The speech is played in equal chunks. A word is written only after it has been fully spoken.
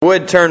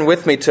Would turn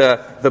with me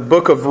to the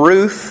book of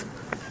Ruth,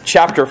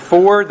 chapter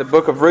 4. The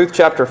book of Ruth,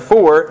 chapter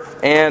 4,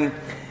 and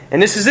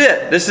this is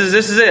it. This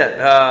is it.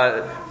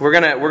 We're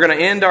gonna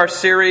end our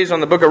series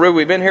on the book of Ruth.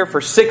 We've been here for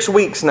 6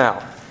 weeks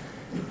now.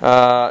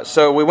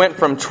 So we went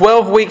from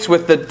 12 weeks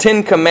with the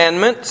 10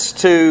 Commandments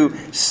to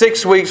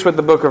 6 weeks with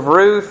the book of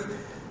Ruth.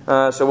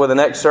 So will the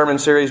next sermon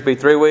series be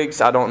 3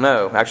 weeks? I don't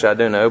know. Actually, I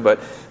do know, but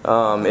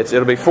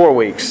it'll be 4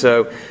 weeks.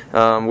 So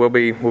we'll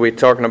be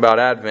talking about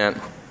Advent.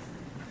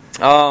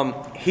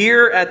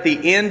 Here at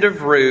the end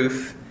of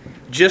Ruth,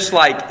 just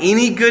like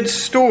any good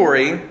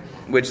story,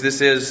 which this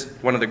is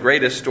one of the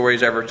greatest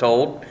stories ever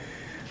told,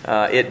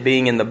 it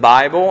being in the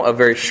Bible, a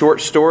very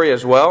short story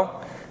as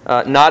well.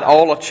 Not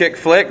all a chick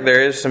flick,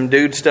 there is some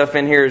dude stuff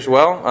in here as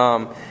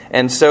well.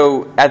 And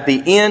so at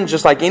the end,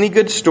 just like any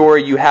good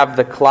story, you have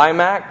the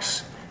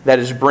climax that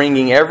is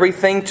bringing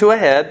everything to a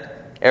head,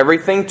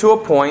 everything to a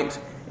point,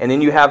 and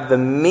then you have the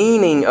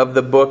meaning of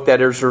the book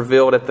that is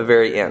revealed at the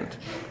very end.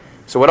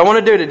 So what I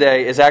want to do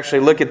today is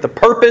actually look at the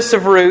purpose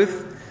of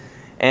Ruth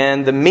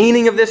and the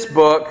meaning of this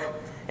book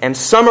and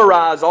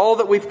summarize all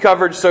that we've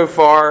covered so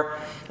far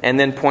and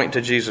then point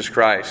to Jesus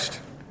Christ,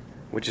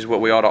 which is what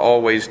we ought to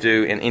always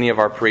do in any of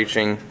our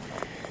preaching.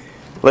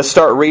 Let's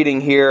start reading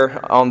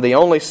here on the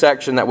only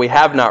section that we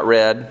have not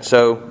read.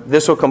 So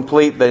this will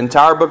complete the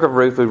entire book of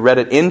Ruth. We read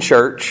it in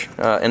church,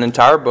 an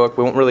entire book.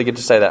 We won't really get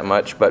to say that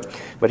much, but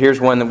here's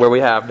one where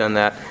we have done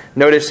that.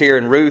 Notice here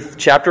in Ruth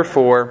chapter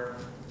 4,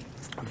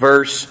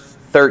 verse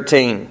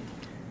 13.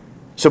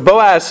 So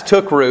Boaz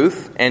took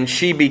Ruth, and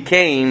she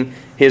became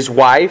his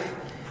wife,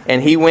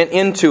 and he went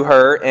into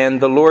her, and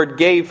the Lord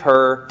gave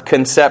her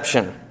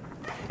conception,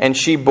 and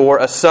she bore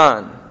a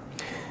son.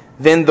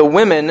 Then the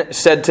women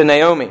said to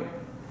Naomi,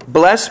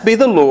 "Blessed be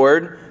the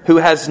Lord, who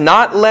has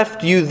not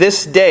left you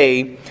this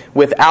day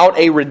without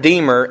a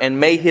redeemer, and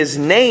may his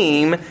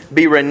name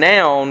be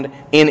renowned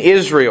in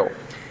Israel.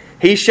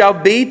 He shall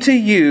be to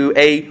you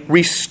a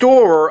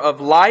restorer of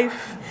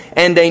life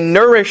and a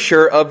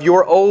nourisher of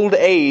your old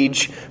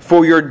age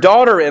for your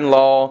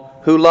daughter-in-law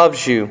who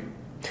loves you,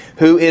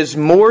 who is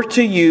more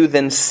to you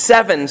than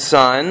 7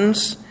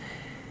 sons,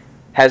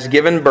 has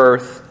given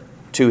birth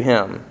to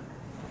him."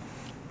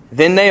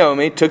 Then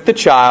Naomi took the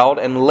child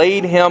and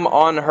laid him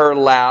on her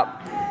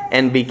lap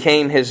and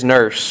became his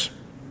nurse.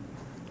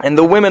 And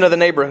the women of the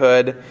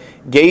neighborhood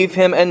gave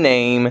him a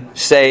name,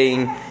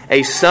 saying,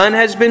 "A son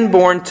has been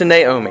born to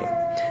Naomi."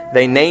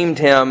 They named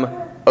him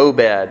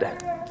Obed.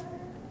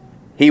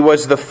 He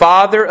was the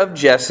father of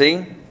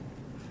Jesse,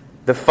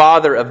 the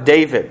father of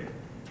David.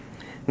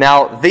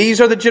 Now, these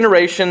are the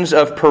generations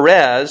of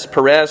Perez.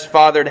 Perez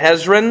fathered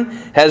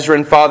Hezron.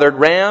 Hezron fathered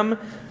Ram.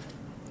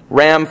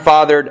 Ram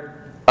fathered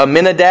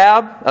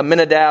Aminadab.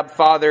 Aminadab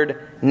fathered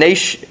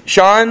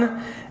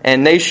Nahshon.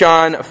 And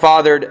Nahshon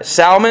fathered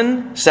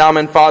Salmon.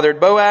 Salmon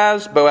fathered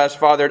Boaz. Boaz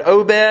fathered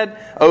Obed.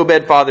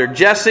 Obed fathered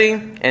Jesse.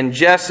 And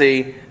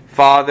Jesse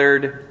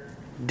fathered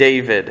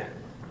David.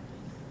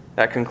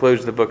 That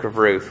concludes the book of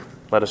Ruth.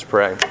 Let us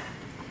pray.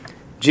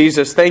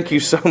 Jesus, thank you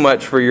so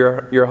much for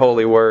your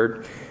holy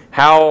word.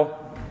 How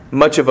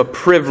much of a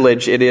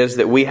privilege it is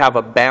that we have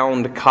a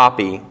bound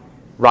copy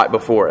right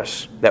before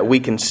us, that we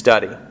can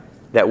study,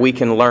 that we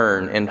can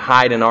learn and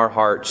hide in our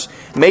hearts.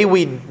 May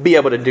we be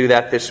able to do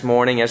that this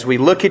morning as we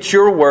look at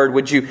your word.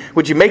 Would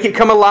you make it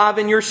come alive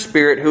in your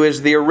spirit, who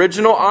is the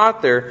original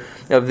author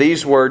of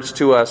these words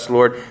to us,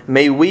 Lord.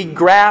 May we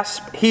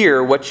grasp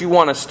here what you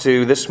want us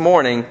to this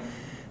morning.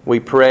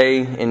 We pray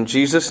in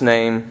Jesus'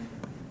 name.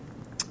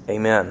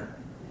 Amen.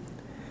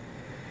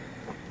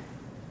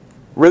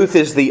 Ruth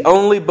is the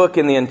only book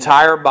in the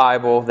entire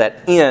Bible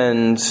that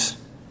ends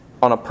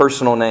on a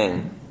personal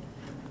name.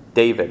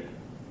 David.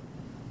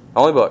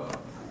 Only book.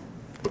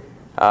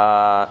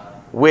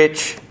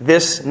 Which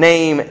this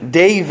name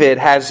David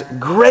has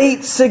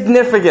great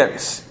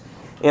significance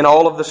in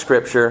all of the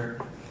Scripture.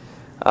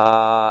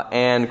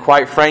 And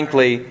quite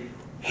frankly,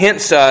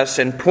 hints us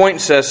and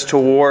points us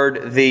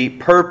toward the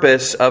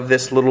purpose of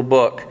this little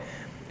book.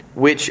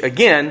 Which,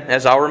 again,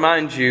 as I'll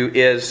remind you,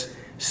 is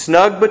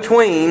tucked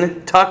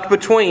between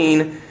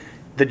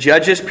the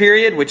Judges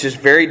period, which is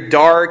very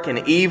dark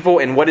and evil.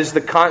 And what is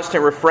the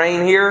constant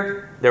refrain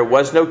here? There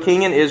was no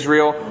king in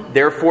Israel,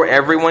 therefore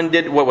everyone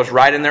did what was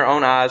right in their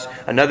own eyes.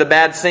 Another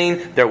bad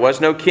scene, there was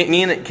no king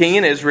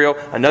in Israel.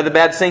 Another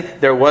bad scene,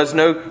 there was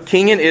no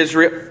king in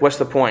Israel. What's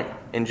the point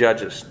in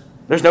Judges?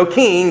 There's no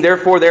king,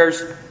 therefore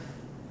there's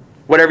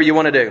whatever you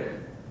want to do.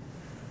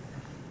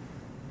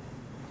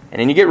 And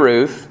then you get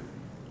Ruth,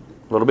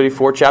 a little bitty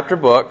 4-chapter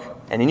book,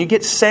 and then you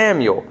get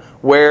Samuel,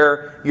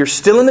 where you're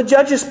still in the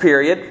Judges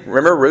period.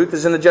 Remember, Ruth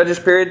is in the Judges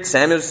period.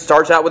 Samuel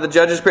starts out with the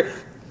Judges period.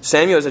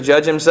 Samuel is a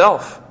judge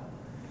himself.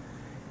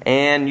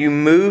 And you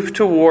move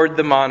toward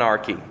the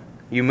monarchy.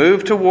 You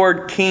move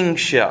toward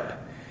kingship.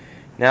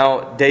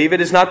 Now,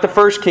 David is not the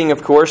first king,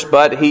 of course,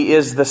 but he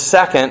is the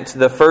second.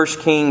 The first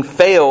king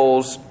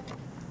fails.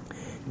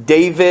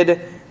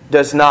 David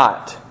does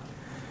not.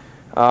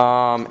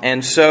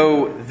 And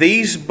so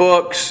these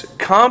books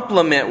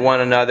complement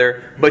one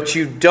another, but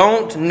you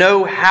don't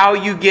know how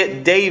you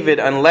get David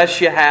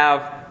unless you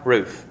have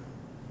Ruth.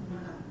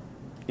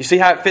 You see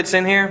how it fits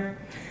in here?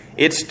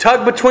 It's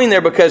tucked between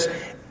there because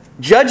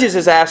Judges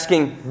is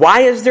asking,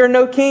 why is there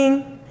no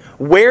king?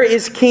 Where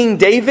is King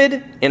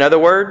David? In other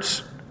words,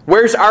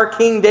 where's our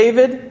King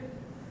David?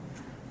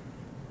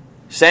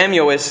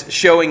 Samuel is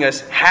showing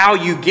us how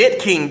you get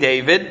King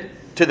David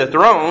to the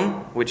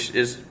throne, which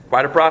is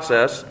quite a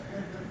process.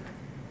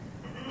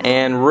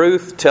 And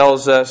Ruth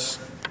tells us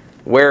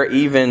where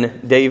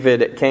even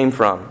David came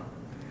from.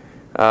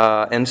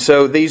 And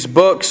so these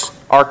books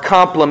are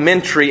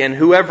complementary, and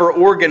whoever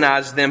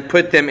organized them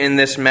put them in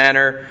this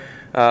manner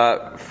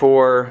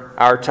for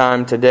our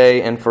time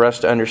today and for us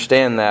to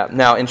understand that.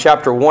 Now, in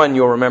chapter 1,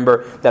 you'll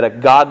remember that a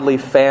godly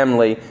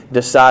family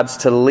decides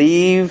to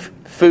leave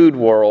food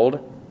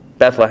world,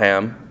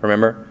 Bethlehem,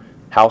 remember,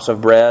 house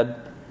of bread,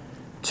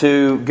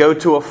 to go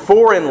to a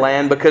foreign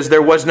land because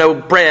there was no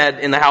bread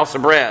in the house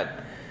of bread.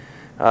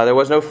 There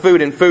was no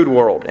food in food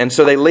world. And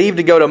so they leave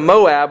to go to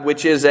Moab,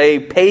 which is a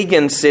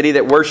pagan city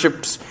that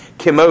worships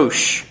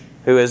Chemosh,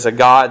 who is a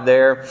god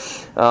there.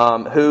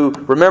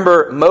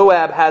 Remember,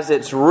 Moab has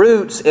its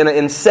roots in an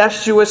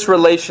incestuous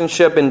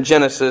relationship in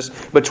Genesis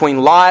between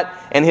Lot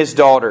and his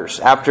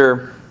daughters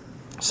after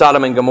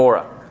Sodom and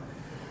Gomorrah.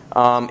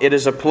 It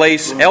is a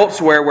place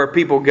elsewhere where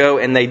people go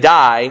and they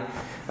die.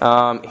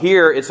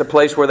 Here, it's a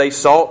place where they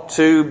sought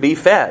to be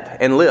fed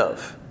and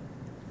live.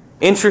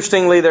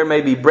 Interestingly, there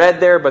may be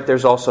bread there, but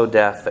there's also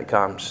death that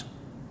comes.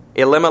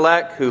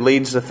 Elimelech, who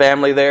leads the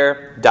family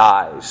there,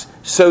 dies.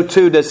 So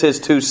too does his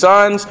 2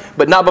 sons,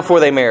 but not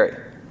before they marry.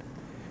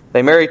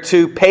 They marry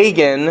 2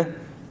 pagan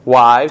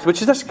wives,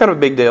 that's kind of a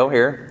big deal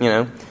here.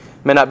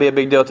 May not be a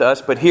big deal to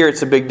us, but here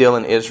it's a big deal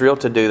in Israel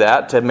to do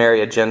that, to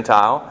marry a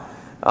Gentile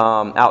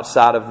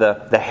outside of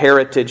the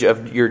heritage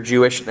of your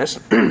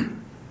Jewishness.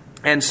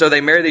 And so they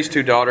marry these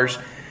 2 daughters,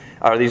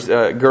 or these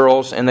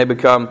girls, and they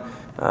become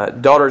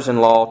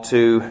daughters-in-law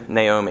to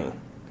Naomi.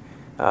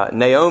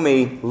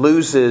 Naomi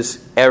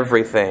loses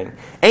everything.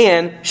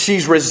 And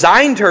she's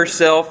resigned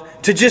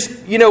herself to just,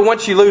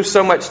 once you lose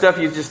so much stuff,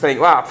 you just think,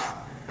 wow,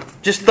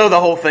 just throw the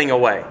whole thing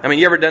away. I mean,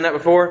 you ever done that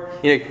before?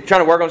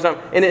 Trying to work on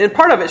something. And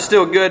part of it's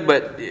still good,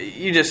 but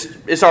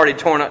it's already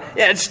torn up.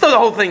 Yeah, just throw the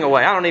whole thing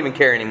away. I don't even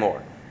care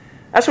anymore.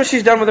 That's what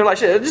she's done with her life.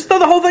 Just throw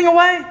the whole thing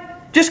away.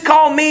 Just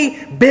call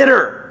me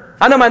bitter.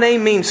 I know my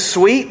name means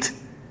sweet.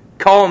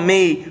 Call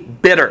me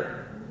bitter.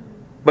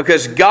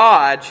 Because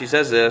God, she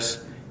says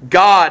this,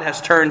 God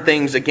has turned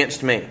things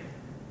against me.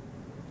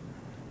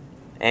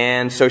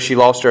 And so she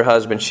lost her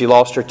husband. She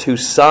lost her 2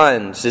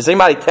 sons. Is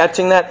anybody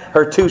catching that?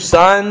 Her 2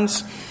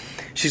 sons.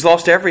 She's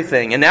lost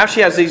everything. And now she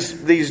has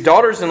these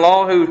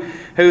daughters-in-law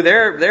who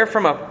they're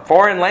from a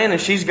foreign land,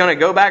 and she's going to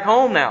go back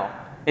home now.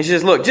 And she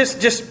says, look,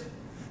 just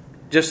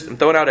I'm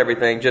throwing out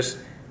everything. Just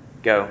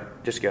go.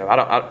 Just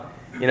go.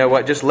 You know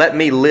what? Just let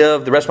me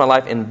live the rest of my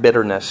life in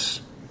bitterness.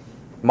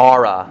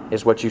 Mara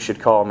is what you should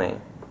call me.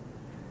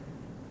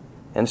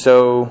 And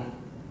so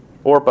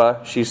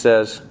Orpah, she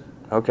says,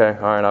 okay,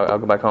 all right, I'll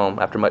go back home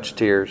after much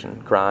tears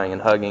and crying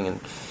and hugging and,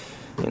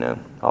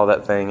 all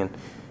that thing. And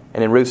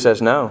then Ruth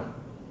says, I'm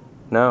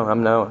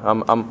going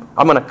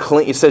to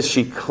cling. It says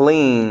she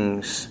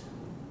clings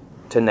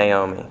to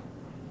Naomi. Isn't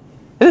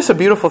this a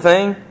beautiful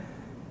thing?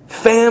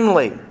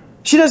 Family.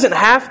 She doesn't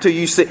have to,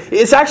 you see.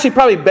 It's actually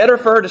probably better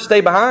for her to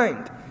stay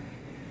behind.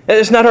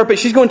 It's not her, but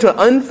she's going to an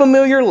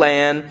unfamiliar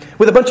land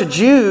with a bunch of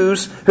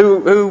Jews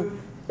who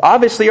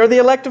obviously are the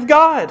elect of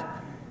God.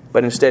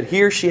 But instead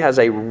here she has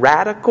a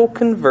radical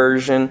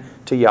conversion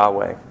to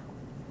Yahweh.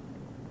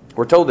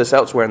 We're told this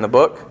elsewhere in the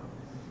book.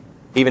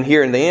 Even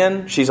here in the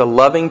end, she's a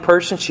loving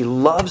person. She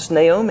loves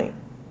Naomi.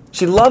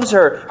 She loves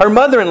her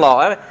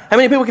mother-in-law. How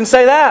many people can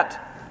say that?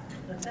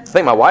 I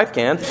think my wife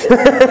can.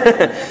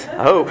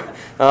 I hope.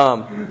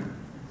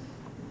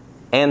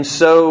 And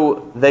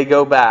so they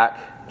go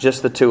back,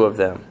 just the 2 of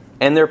them.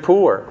 And they're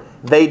poor.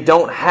 They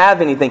don't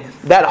have anything.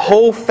 That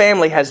whole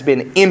family has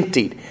been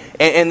emptied.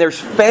 And there's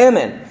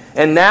famine.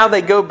 And now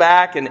they go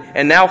back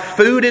and now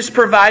food is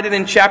provided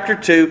in chapter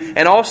 2.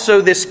 And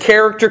also this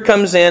character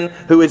comes in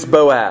who is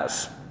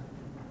Boaz.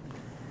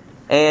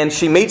 And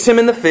she meets him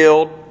in the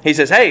field. He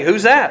says, hey,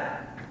 who's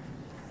that?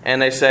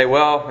 And they say,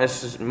 well,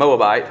 this is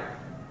Moabite.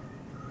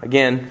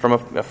 Again, from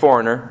a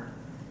foreigner.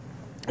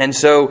 And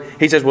so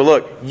he says, well,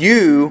 look,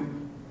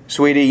 you,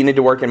 sweetie, you need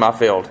to work in my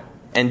field.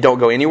 And don't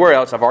go anywhere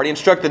else. I've already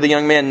instructed the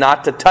young man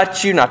not to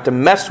touch you, not to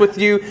mess with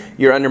you.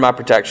 You're under my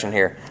protection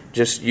here.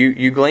 Just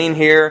you glean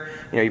here.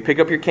 You pick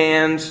up your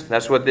cans.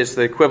 That's what this is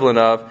the equivalent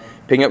of.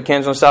 Picking up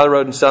cans on the side of the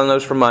road and selling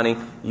those for money.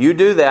 You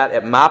do that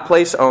at my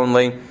place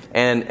only.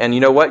 And you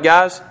know what,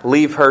 guys?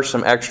 Leave her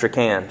some extra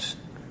cans.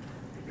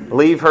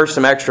 Leave her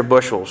some extra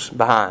bushels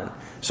behind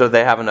so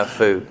they have enough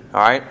food.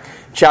 All right?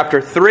 Chapter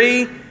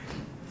 3.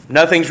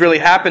 Nothing's really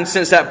happened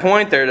since that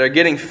point. They're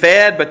getting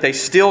fed, but they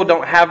still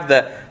don't have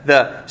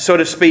the, so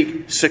to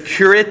speak,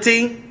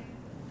 security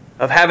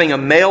of having a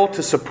male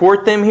to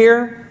support them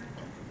here.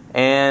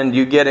 And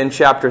you get in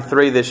chapter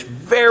 3 this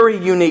very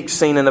unique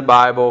scene in the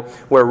Bible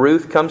where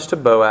Ruth comes to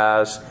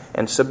Boaz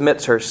and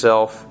submits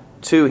herself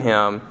to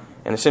him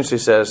and essentially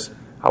says,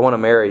 I want to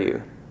marry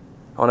you.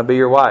 I want to be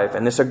your wife.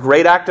 And it's a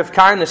great act of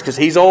kindness because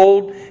he's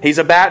old, he's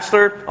a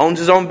bachelor, owns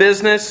his own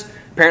business,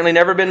 apparently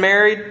never been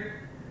married.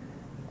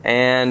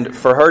 And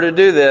for her to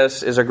do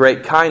this is a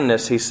great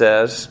kindness, he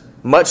says,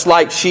 much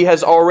like she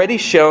has already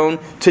shown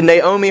to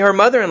Naomi, her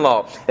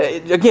mother-in-law.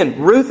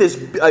 Again, Ruth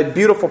is a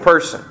beautiful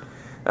person.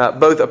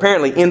 Both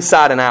apparently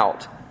inside and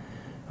out.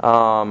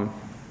 And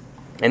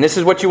this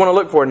is what you want to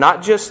look for,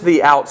 not just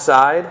the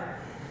outside.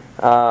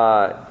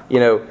 I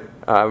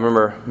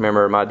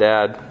remember my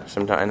dad,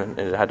 sometimes,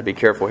 I had to be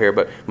careful here,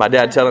 but my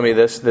dad telling me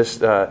this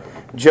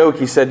joke.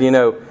 He said,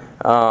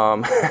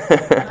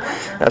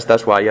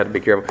 that's why you had to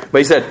be careful. But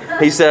he said,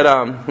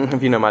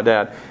 if you know my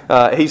dad,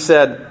 he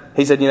said,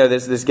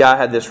 this guy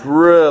had this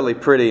really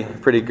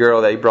pretty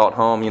girl that he brought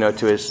home,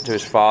 to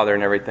his father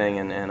and everything,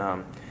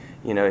 and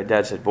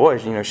Dad said, boy,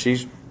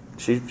 she's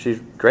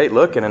great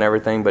looking and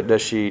everything, but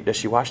does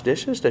she wash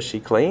dishes? Does she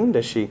clean?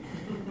 Does she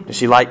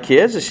like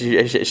kids?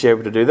 Is she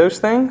able to do those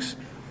things?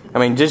 I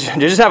mean, just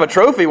have a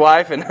trophy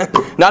wife and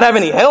not have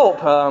any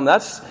help.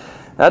 That's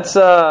going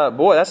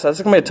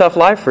to be a tough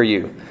life for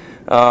you.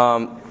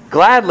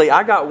 Gladly,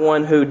 I got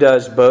one who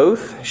does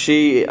both.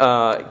 She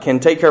can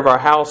take care of our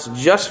house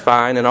just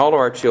fine and all of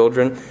our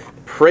children.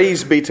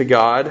 Praise be to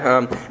God.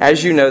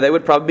 As you know, they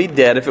would probably be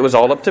dead if it was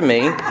all up to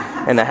me,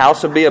 and the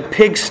house would be a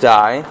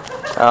pigsty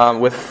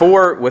with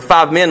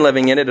 5 men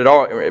living in it.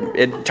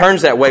 It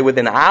turns that way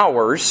within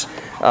hours.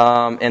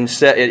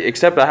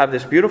 Except I have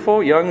this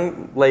beautiful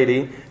young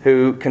lady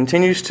who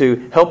continues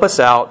to help us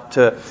out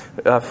to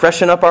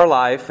freshen up our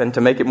life and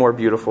to make it more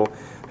beautiful.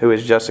 Who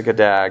is Jessica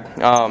Dagg?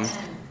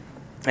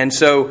 And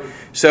so.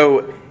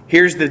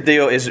 Here's the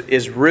deal,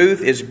 is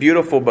Ruth is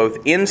beautiful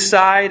both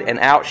inside and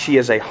out. She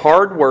is a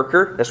hard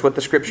worker. That's what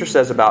the Scripture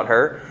says about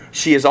her.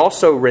 She is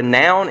also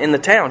renowned in the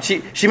town.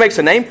 She makes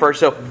a name for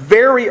herself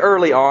very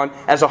early on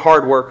as a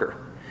hard worker.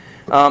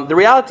 The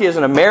reality is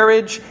in a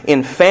marriage,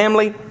 in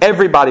family,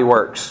 everybody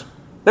works.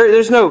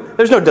 There's no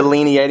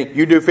delineating,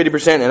 you do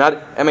 50% and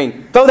I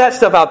mean, throw that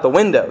stuff out the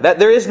window.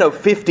 There is no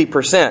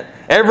 50%.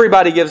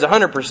 Everybody gives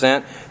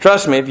 100%.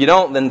 Trust me, if you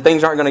don't, then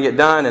things aren't going to get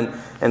done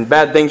and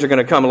bad things are going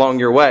to come along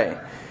your way.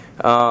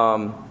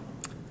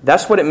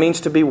 That's what it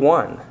means to be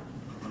one.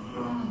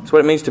 That's what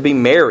it means to be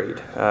married.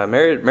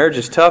 Marriage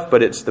is tough,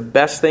 but it's the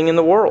best thing in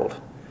the world.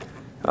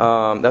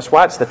 That's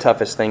why it's the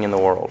toughest thing in the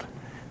world.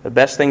 The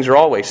best things are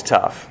always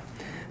tough.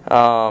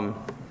 And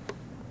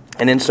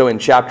then so in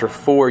chapter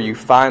 4, you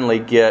finally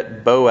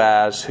get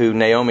Boaz, who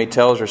Naomi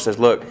tells her, says,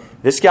 look,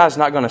 this guy's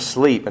not going to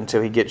sleep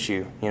until he gets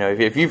you.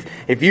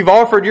 If you've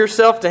offered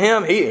yourself to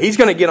him, he's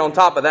going to get on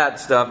top of that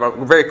stuff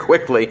very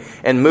quickly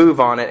and move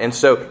on it. And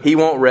so he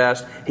won't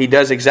rest. He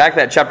does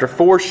exactly that. Chapter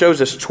 4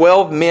 shows us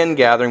 12 men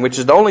gathering, which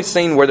is the only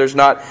scene where there's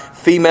not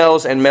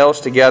females and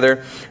males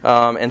together.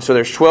 And so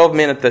there's 12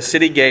 men at the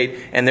city gate,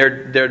 and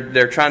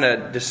they're trying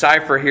to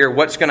decipher here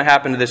what's going to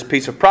happen to this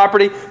piece of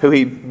property. Who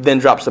he then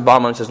drops the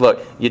bomb on and says,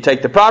 "Look, you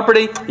take the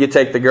property, you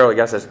take the girl." The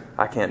guy says,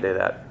 "I can't do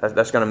that.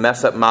 That's going to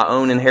mess up my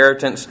own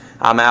inheritance.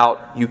 I'm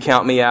out. You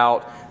count me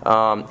out."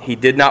 He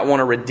did not want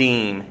to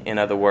redeem, in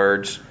other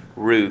words,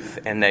 Ruth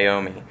and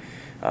Naomi.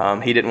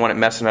 He didn't want it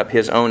messing up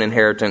his own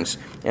inheritance.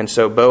 And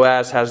so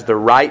Boaz has the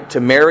right to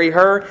marry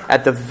her.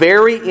 At the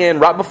very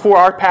end, right before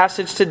our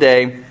passage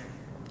today,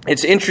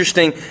 it's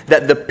interesting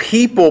that the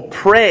people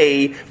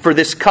pray for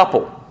this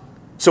couple.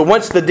 So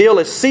once the deal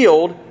is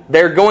sealed,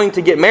 they're going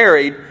to get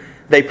married,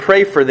 they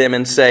pray for them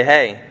and say,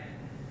 "Hey,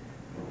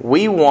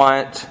 we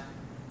want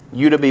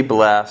you to be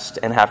blessed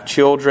and have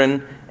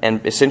children and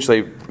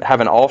essentially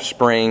have an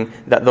offspring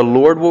that the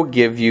Lord will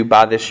give you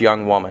by this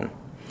young woman."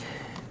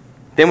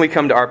 Then we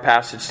come to our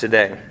passage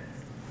today,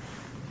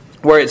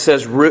 where it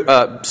says,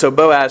 so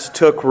Boaz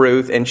took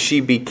Ruth and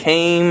she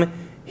became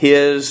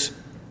his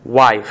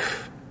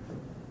wife.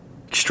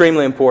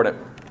 Extremely important.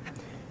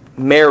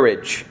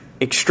 Marriage,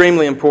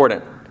 extremely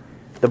important.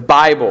 The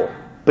Bible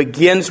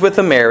begins with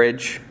a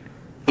marriage.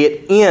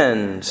 It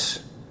ends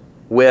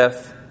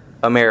with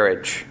a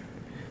marriage.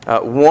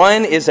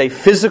 One is a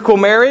physical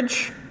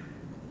marriage.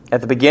 At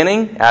the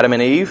beginning, Adam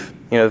and Eve,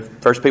 the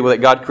first people that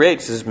God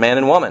creates is man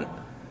and woman.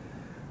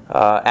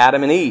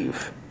 Adam and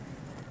Eve.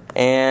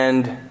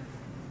 And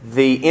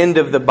the end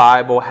of the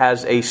Bible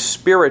has a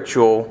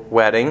spiritual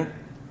wedding,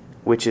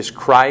 which is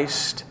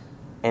Christ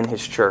and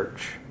His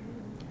church.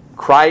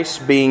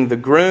 Christ being the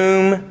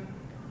groom,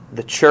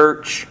 the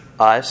church,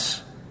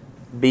 us,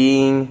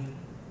 being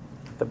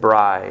the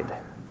bride.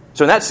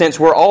 So in that sense,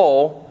 we're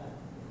all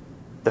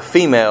the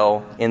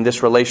female in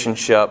this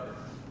relationship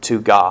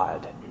to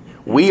God.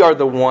 We are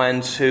the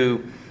ones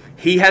who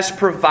He has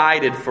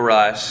provided for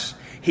us.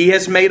 He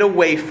has made a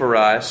way for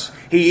us.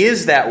 He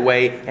is that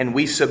way, and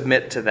we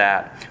submit to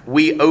that.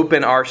 We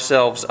open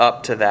ourselves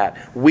up to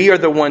that. We are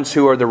the ones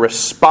who are the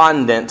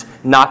respondent,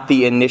 not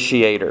the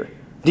initiator.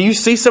 Do you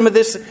see some of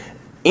these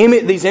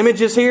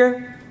images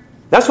here?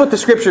 That's what the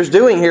Scripture is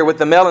doing here with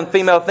the male and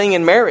female thing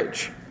in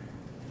marriage.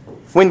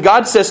 When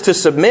God says to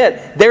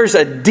submit, there's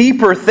a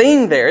deeper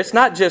thing there. It's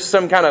not just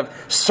some kind of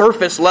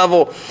surface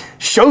level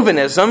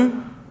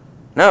chauvinism.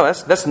 No,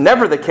 that's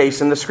never the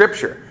case in the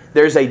Scripture.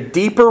 There's a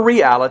deeper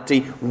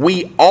reality.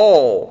 We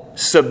all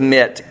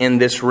submit in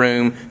this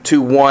room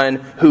to one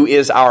who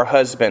is our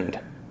husband,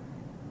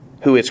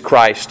 who is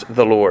Christ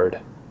the Lord.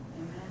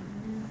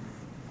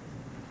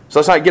 So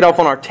let's not get off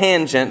on our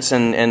tangents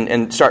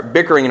and start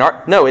bickering.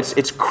 No,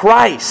 it's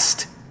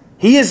Christ.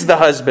 He is the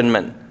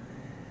husbandman.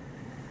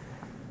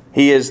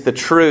 He is the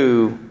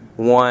true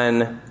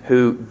one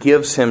who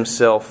gives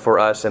himself for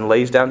us and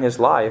lays down his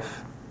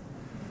life,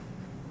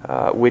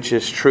 which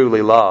is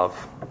truly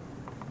love.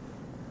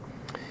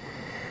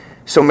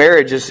 So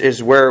marriage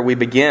is where we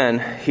begin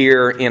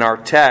here in our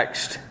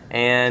text,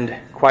 and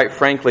quite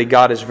frankly,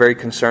 God is very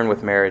concerned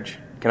with marriage.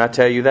 Can I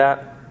tell you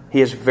that?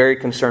 He is very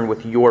concerned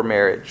with your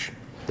marriage,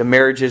 the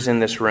marriages in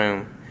this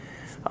room.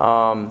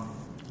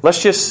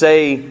 Let's just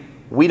say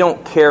we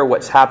don't care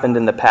what's happened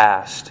in the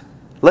past.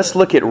 Let's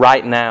look at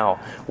right now.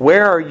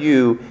 Where are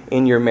you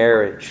in your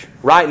marriage?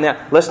 Right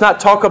now. Let's not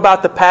talk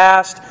about the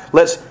past.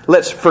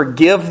 Let's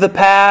forgive the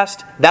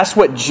past. That's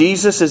what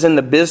Jesus is in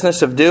the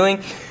business of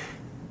doing.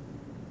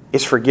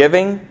 Is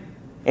forgiving.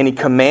 And He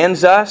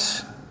commands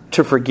us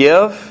to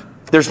forgive.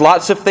 There's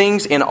lots of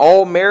things in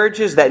all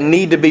marriages that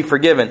need to be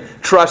forgiven.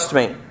 Trust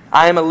me.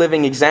 I am a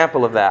living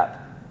example of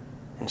that.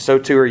 And so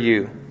too are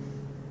you.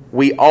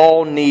 We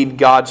all need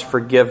God's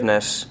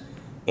forgiveness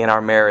in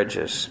our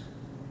marriages.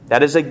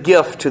 That is a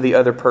gift to the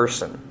other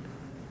person.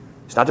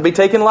 It's not to be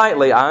taken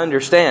lightly, I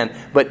understand.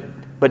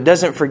 But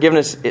doesn't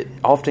forgiveness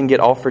often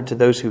get offered to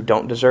those who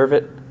don't deserve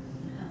it?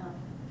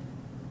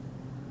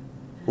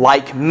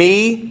 Like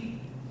me?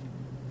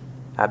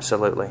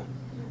 Absolutely.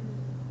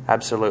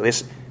 Absolutely.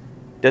 It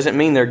doesn't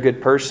mean they're a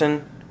good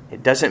person.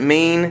 It doesn't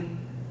mean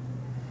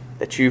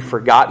that you've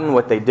forgotten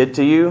what they did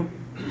to you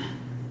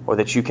or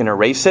that you can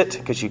erase it,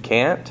 because you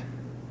can't.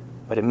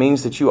 But it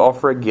means that you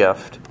offer a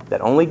gift that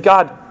only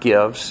God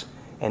gives.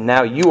 And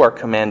now you are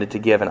commanded to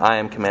give, and I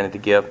am commanded to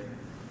give.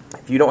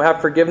 If you don't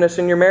have forgiveness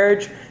in your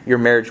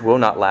marriage will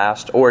not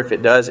last. Or if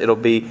it does, it'll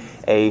be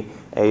a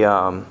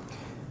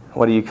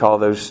what do you call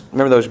those?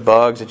 Remember those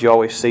bugs that you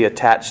always see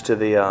attached to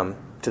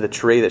the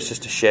tree that's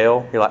just a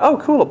shell? You're like, oh,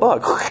 cool, a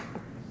bug.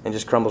 And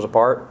just crumbles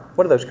apart.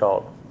 What are those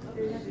called?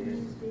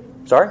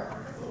 Sorry?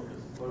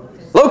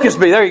 Locust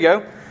bee, there you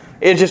go.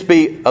 It'll just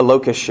be a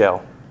locust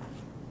shell.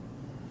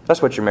 That's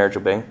what your marriage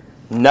will be.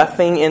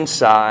 Nothing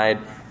inside.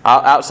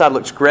 Outside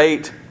looks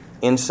great,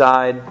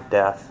 inside,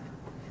 death.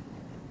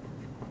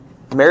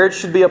 Marriage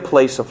should be a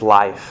place of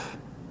life.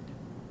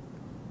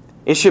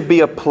 It should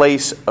be a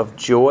place of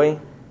joy.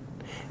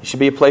 It should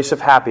be a place of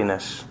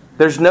happiness.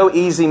 There's no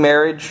easy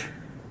marriage.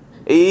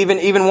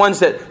 Even ones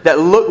that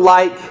look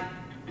like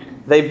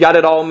they've got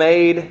it all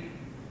made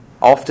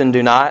often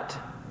do not.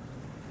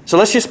 So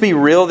let's just be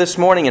real this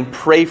morning and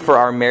pray for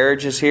our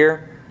marriages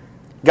here.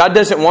 God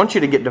doesn't want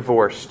you to get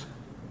divorced.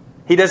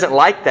 He doesn't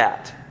like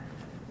that.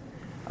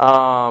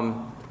 I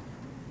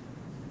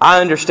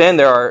understand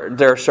there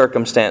are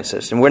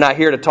circumstances, and we're not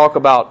here to talk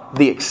about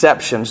the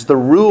exceptions. The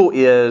rule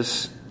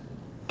is,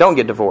 don't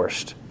get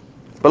divorced.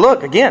 But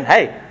look, again,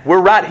 hey,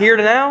 we're right here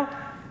now.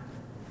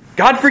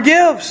 God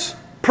forgives.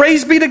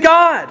 Praise be to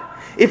God.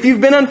 If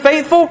you've been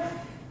unfaithful,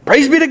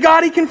 praise be to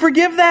God, He can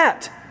forgive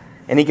that.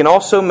 And He can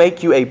also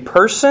make you a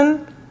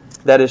person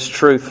that is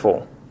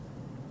truthful.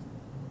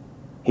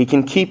 He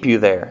can keep you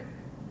there.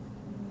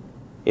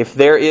 If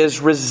there is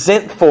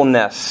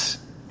resentfulness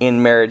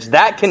in marriage,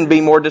 that can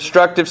be more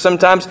destructive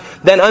sometimes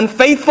than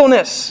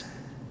unfaithfulness.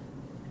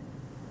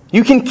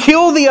 You can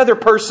kill the other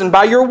person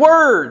by your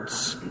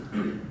words.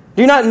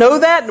 Do you not know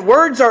that?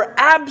 Words are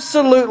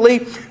absolutely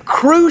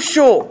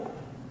crucial.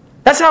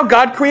 That's how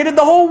God created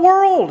the whole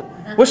world,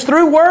 was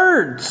through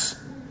words.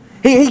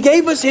 He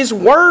gave us His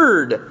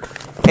Word.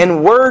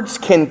 And words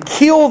can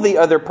kill the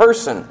other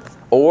person,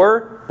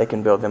 or they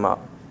can build them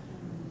up.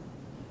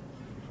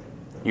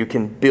 You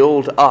can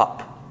build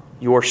up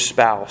your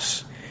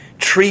spouse.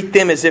 Treat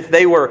them as if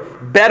they were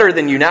better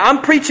than you. Now,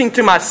 I'm preaching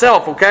to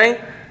myself,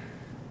 okay?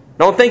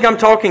 Don't think I'm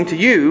talking to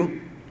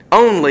you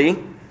only.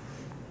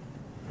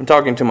 I'm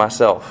talking to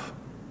myself.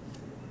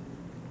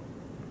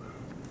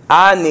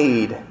 I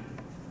need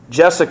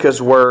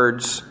Jessica's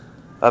words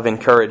of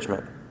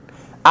encouragement.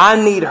 I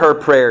need her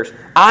prayers.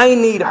 I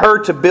need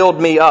her to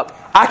build me up.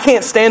 I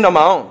can't stand on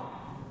my own.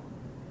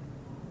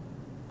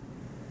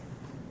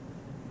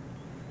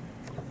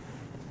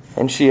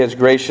 And she has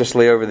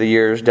graciously over the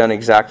years done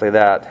exactly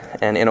that,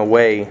 and in a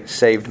way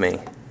saved me.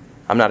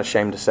 I'm not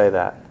ashamed to say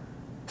that.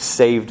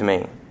 Saved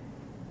me.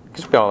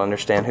 Because we all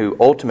understand who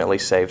ultimately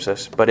saves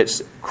us, but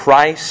it's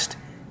Christ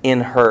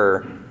in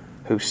her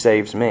who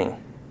saves me.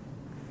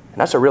 And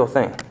that's a real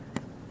thing.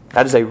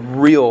 That is a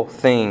real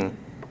thing,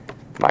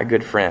 my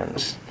good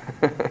friends.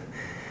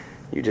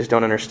 You just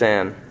don't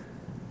understand.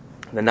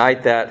 The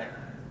night that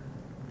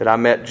I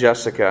met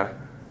Jessica,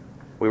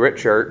 we were at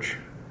church,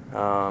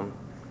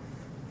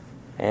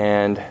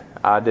 and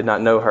I did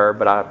not know her,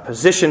 but I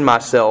positioned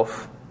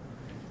myself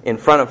in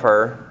front of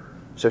her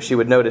so she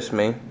would notice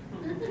me.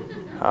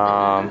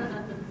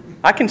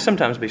 I can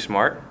sometimes be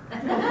smart.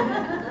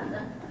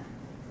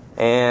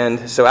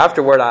 And so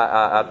afterward,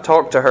 I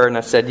talked to her and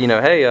I said,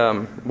 hey,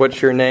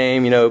 what's your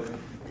name?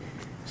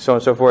 So on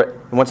and so forth.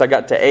 And once I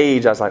got to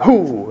age, I was like,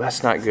 ooh,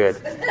 that's not good.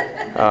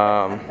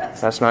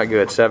 That's not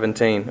good,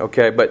 17.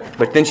 Okay,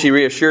 but then she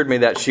reassured me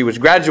that she was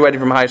graduating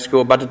from high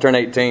school, about to turn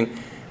 18.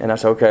 And I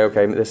said,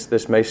 okay,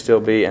 this may still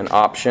be an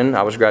option.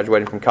 I was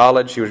graduating from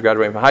college. She was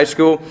graduating from high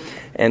school.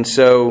 And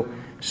so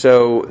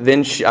then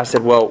I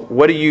said, well,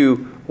 what do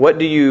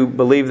you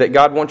believe that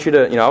God wants you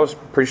to, I was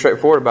pretty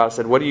straightforward about it. I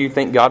said, what do you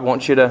think God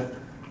wants you to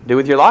do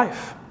with your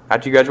life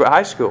after you graduate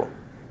high school?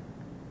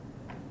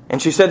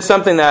 And she said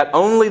something that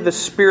only the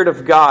Spirit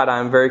of God, I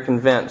am very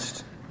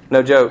convinced,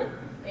 no joke,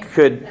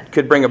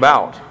 could bring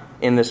about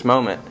in this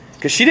moment.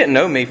 Because she didn't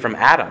know me from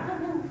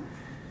Adam.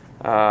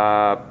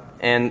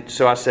 And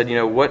so I said,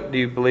 what do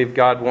you believe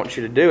God wants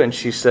you to do? And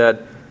she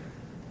said,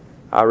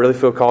 I really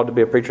feel called to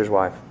be a preacher's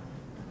wife.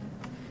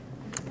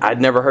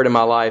 I'd never heard in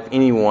my life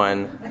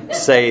anyone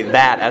say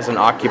that as an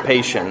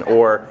occupation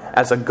or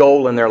as a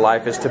goal in their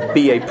life is to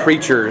be a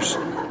preacher's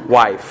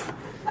wife.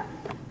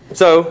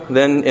 So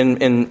then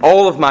in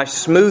all of my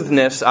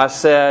smoothness, I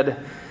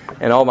said,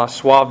 and all my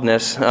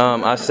suaveness,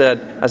 I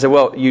said,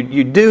 well,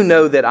 you do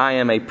know that I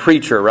am a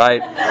preacher,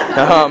 right?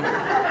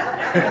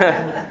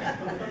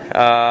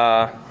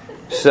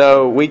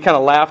 So we kind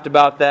of laughed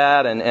about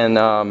that,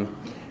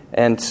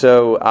 and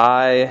so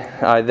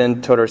I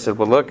then told her, I said,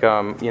 well, look,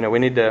 we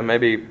need to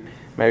maybe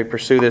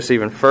pursue this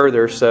even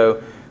further.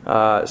 So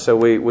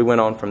we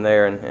went on from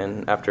there,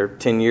 and after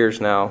 9 years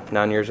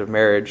of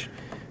marriage,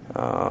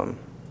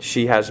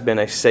 she has been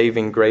a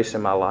saving grace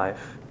in my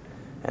life,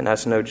 and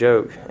that's no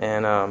joke.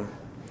 And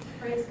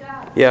praise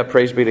God. Yeah,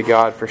 praise be to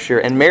God for sure.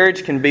 And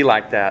marriage can be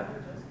like that.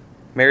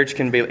 Marriage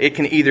can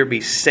either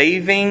be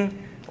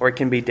saving or it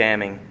can be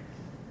damning.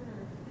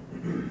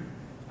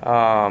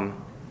 And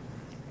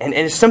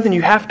it's something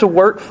you have to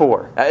work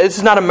for. This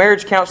is not a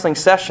marriage counseling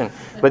session,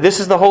 but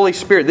this is the Holy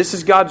Spirit. This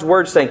is God's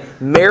Word saying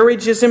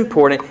marriage is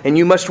important and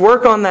you must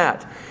work on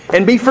that.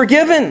 And be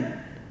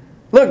forgiven.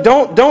 Look,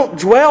 don't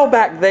dwell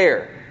back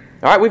there.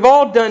 All right, we've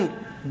all done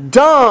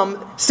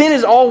dumb. Sin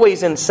is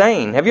always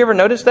insane. Have you ever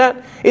noticed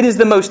that? It is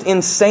the most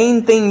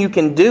insane thing you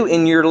can do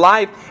in your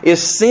life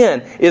is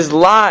sin, is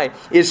lie,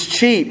 is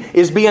cheat,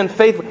 is be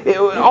unfaithful.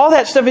 All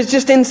that stuff is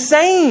just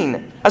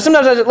insane.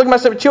 Sometimes I look at my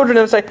children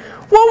and say,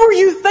 what were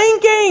you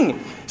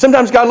thinking?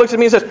 Sometimes God looks at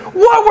me and says,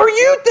 what were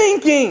you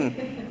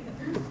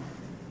thinking?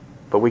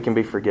 But we can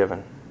be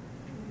forgiven.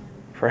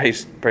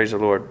 Praise the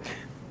Lord.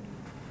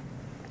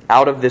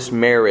 Out of this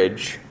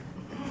marriage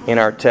in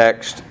our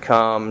text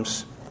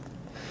comes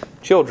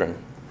children.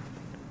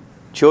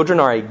 Children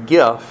are a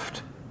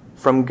gift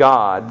from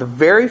God. The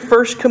very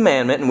first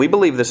commandment, and we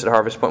believe this at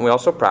Harvest Point, we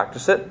also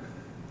practice it.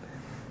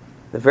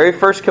 The very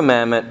first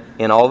commandment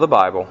in all the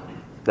Bible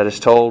that is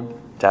told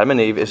to Adam and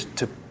Eve is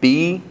to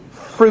be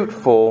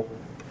fruitful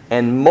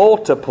and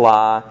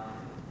multiply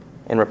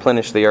and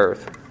replenish the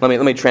earth.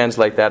 Let me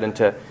translate that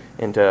into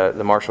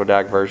the Marshall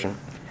Dagg version,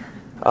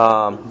 the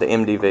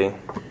MDV.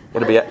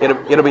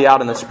 It'll be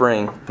out in the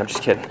spring. I'm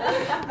just kidding.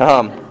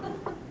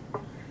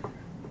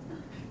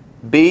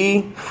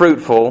 Be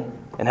fruitful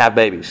and have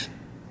babies.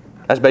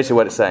 That's basically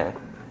what it's saying.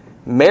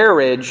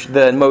 Marriage,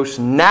 the most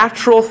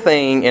natural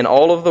thing in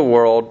all of the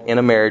world in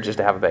a marriage is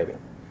to have a baby.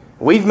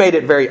 We've made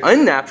it very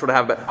unnatural to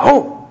have a baby.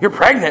 Oh, you're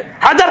pregnant.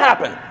 How'd that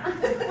happen?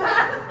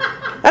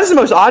 That is the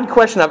most odd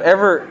question I've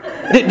ever...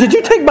 Did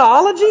you take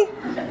biology?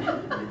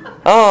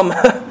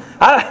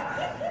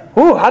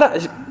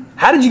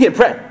 How did you get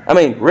pregnant? I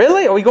mean,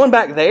 really? Are we going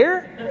back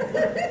there?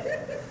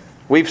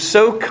 We've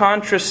so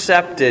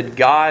contracepted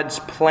God's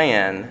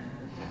plan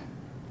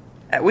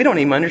that we don't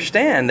even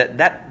understand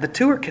that the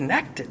two are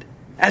connected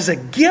as a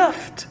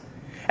gift,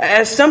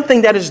 as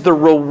something that is the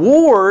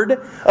reward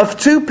of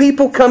two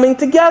people coming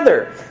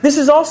together. This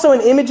is also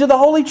an image of the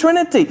Holy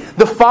Trinity.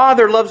 The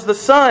Father loves the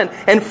Son,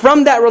 and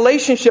from that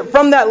relationship,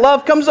 from that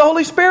love, comes the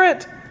Holy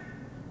Spirit.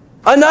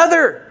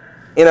 Another,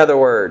 in other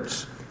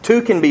words.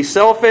 Two can be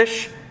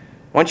selfish.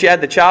 Once you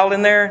add the child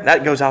in there,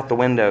 that goes out the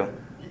window.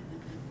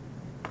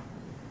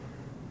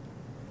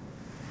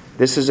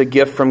 This is a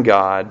gift from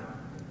God.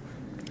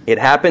 It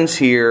happens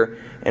here.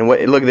 And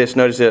look at this.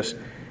 Notice this.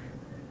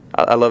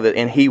 I love it.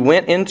 And he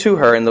went into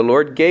her, and the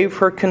Lord gave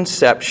her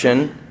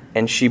conception,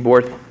 and she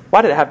bore...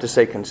 Why did it have to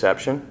say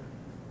conception?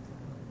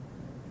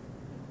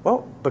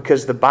 Well,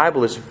 because the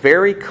Bible is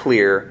very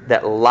clear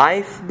that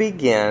life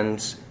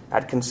begins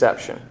at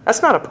conception.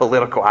 That's not a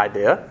political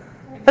idea.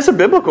 That's a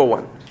biblical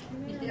one.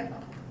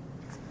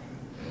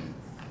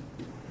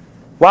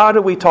 Why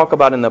do we talk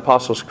about in the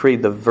Apostles'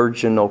 Creed the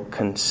virginal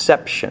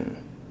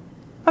conception?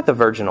 Not the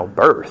virginal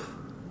birth.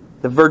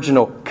 The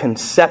virginal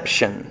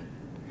conception.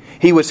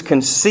 He was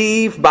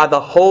conceived by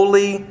the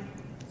Holy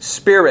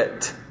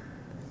Spirit,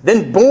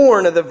 then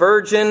born of the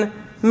Virgin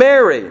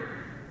Mary.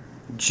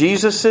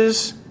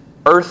 Jesus'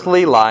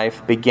 earthly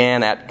life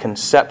began at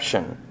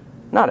conception,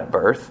 not at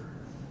birth.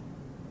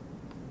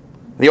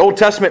 The Old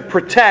Testament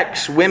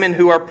protects women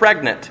who are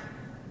pregnant.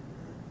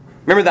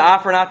 Remember the eye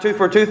for an eye, tooth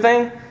for a tooth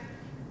thing?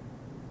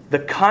 The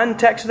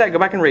context of that, go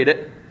back and read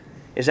it,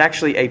 is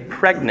actually a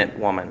pregnant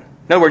woman.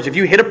 In other words, if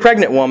you hit a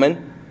pregnant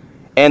woman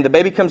and the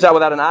baby comes out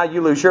without an eye,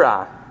 you lose your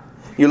eye.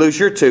 You lose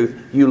your tooth.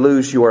 You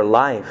lose your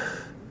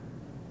life.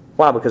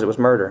 Why? Because it was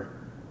murder.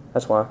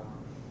 That's why.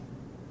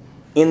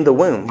 In the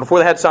womb, before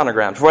they had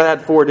sonograms, before they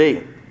had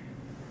 4D,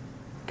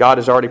 God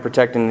is already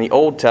protecting in the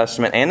Old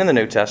Testament and in the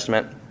New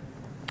Testament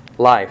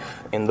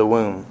life in the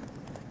womb.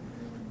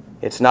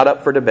 It's not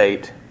up for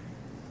debate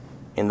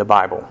in the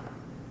Bible.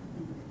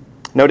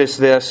 Notice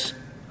this,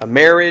 a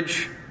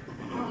marriage,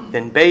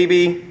 then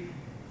baby,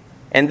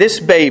 and this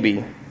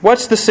baby.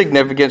 What's the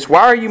significance?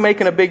 Why are you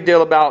making a big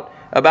deal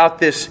about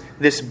this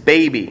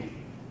baby?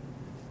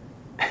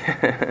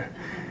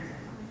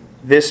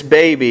 This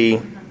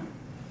baby,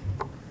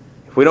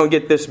 if we don't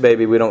get this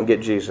baby, we don't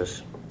get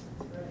Jesus.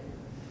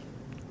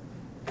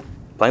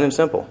 Plain and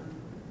simple.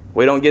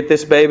 We don't get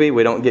this baby,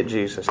 we don't get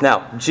Jesus.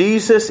 Now,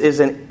 Jesus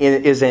is in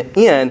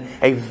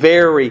a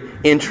very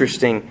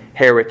interesting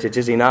heritage,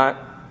 is he not?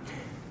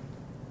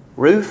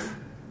 Ruth,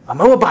 a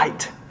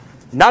Moabite,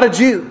 not a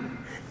Jew,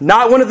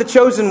 not one of the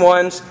chosen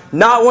ones,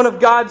 not one of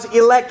God's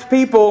elect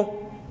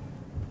people.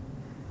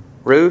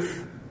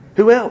 Ruth,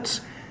 who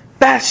else?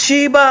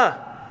 Bathsheba,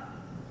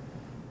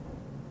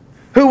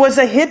 who was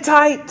a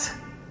Hittite.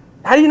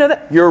 How do you know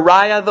that?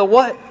 Uriah the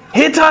what?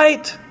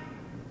 Hittite.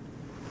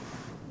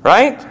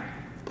 Right?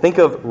 Think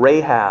of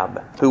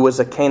Rahab, who was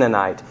a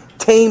Canaanite.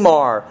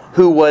 Tamar,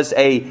 who was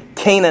a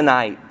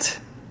Canaanite.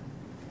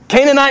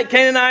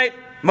 Canaanite,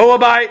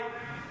 Moabite,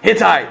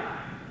 Hittite.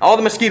 All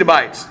the mosquito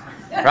bites.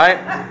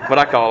 Right? What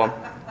I call them.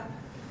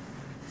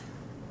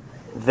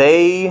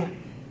 They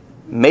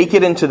make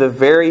it into the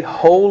very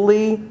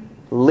holy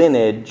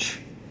lineage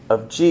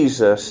of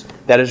Jesus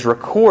that is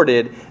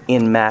recorded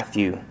in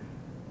Matthew.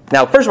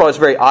 Now, first of all, it's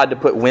very odd to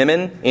put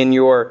women in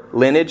your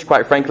lineage,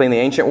 quite frankly, in the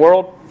ancient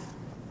world.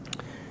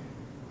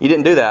 You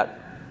didn't do that.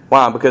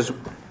 Why? Because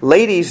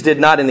ladies did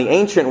not in the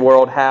ancient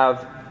world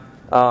have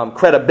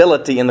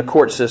credibility in the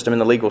court system, in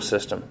the legal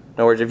system. In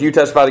other words, if you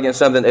testified against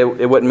something,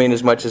 it wouldn't mean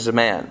as much as a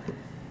man.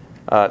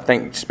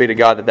 Thanks be to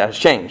God that has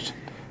changed.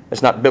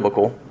 It's not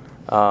biblical,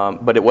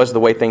 but it was the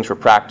way things were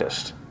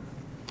practiced.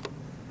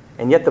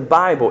 And yet the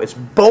Bible is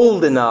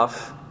bold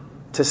enough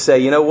to say,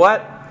 you know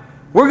what?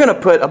 We're going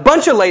to put a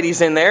bunch of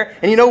ladies in there.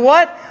 And you know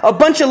what? A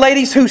bunch of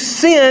ladies who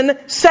sin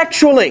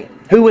sexually.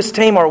 Who was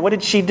Tamar? What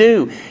did she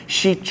do?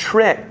 She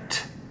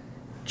tricked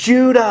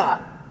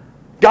Judah.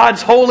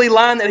 God's holy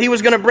line that he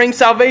was going to bring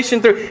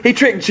salvation through. She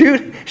tricked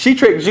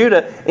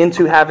Judah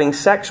into having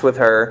sex with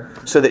her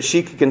so that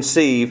she could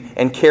conceive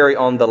and carry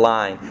on the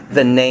line.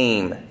 The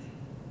name.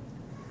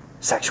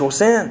 Sexual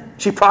sin.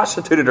 She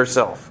prostituted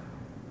herself.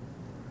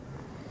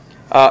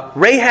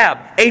 Rahab,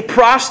 a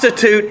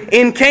prostitute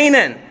in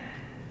Canaan.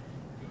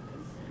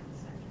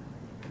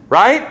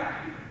 Right?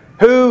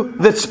 Who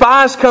the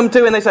spies come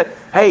to and they say,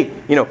 hey,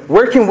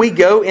 where can we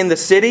go in the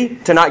city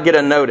to not get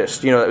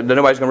unnoticed?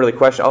 Nobody's going to really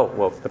question, oh,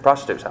 well, the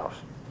prostitute's house.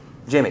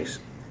 Jimmy's.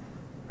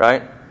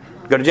 Right?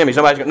 Go to Jimmy's.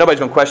 Nobody's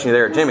going to question you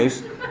there at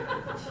Jimmy's.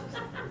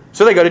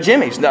 So they go to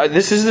Jimmy's. Now,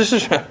 this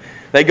is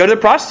they go to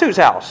the prostitute's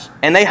house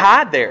and they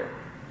hide there.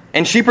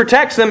 And she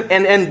protects them,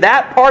 and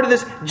that part of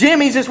this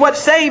Jimmy's is what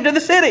saved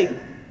the city.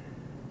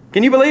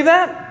 Can you believe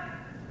that?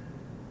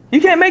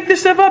 You can't make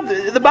this stuff up.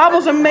 The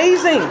Bible's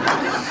amazing.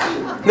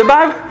 The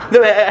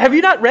Bible. Have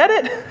you not read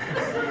it?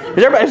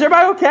 Is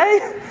everybody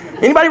okay?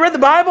 Anybody read the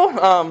Bible?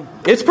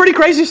 It's pretty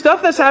crazy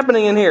stuff that's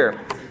happening in here.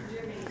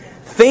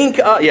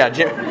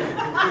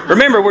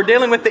 Remember, we're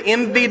dealing with the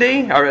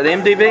MVD or the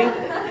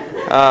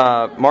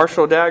MDV,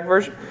 Marshall Dag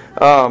version.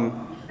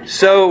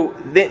 So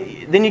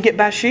then you get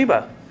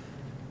Bathsheba,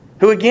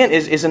 who again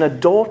is an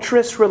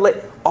adulterous.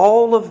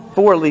 All of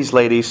four of these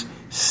ladies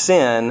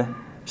sin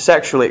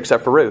sexually,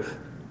 except for Ruth.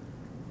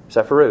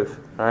 All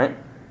right?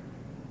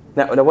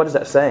 Now, what is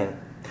that saying?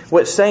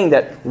 Well, it's saying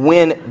that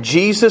when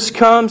Jesus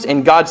comes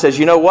and God says,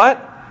 you know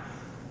what?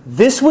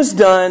 This was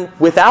done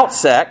without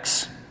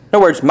sex. In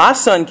other words, my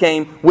son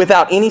came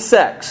without any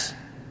sex.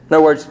 In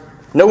other words,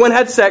 no one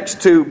had sex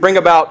to bring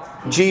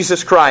about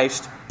Jesus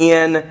Christ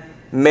in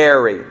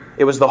Mary.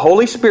 It was the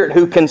Holy Spirit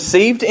who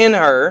conceived in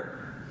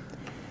her,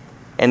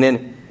 and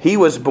then he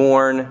was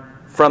born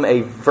from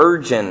a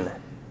virgin.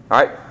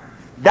 All right?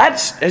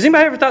 Has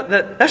anybody ever thought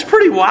that's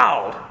pretty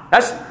wild?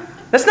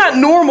 That's not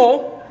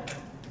normal.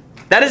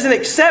 That is an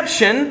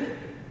exception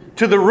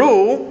to the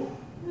rule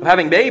of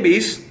having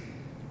babies.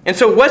 And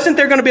so wasn't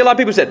there going to be a lot of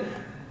people who said,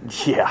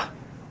 yeah,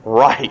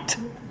 right.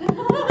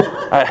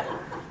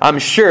 I'm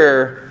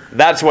sure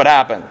that's what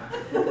happened.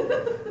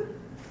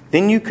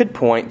 Then you could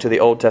point to the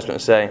Old Testament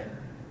and say,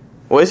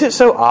 well, is it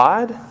so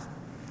odd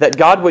that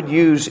God would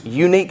use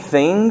unique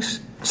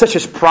things, such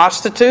as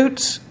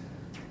prostitutes,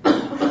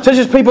 such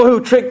as people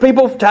who trick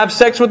people to have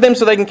sex with them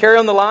so they can carry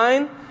on the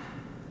line?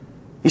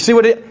 You see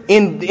what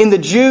in the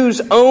Jews'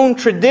 own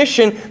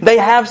tradition, they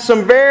have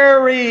some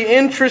very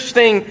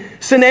interesting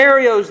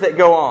scenarios that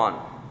go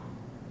on.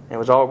 It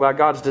was all by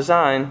God's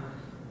design.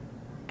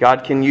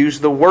 God can use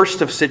the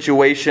worst of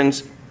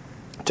situations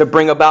to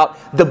bring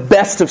about the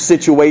best of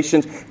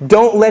situations.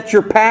 Don't let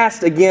your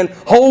past again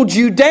hold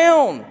you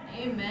down.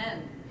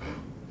 Amen.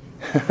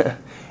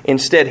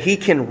 Instead, He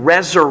can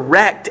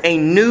resurrect a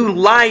new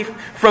life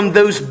from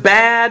those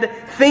bad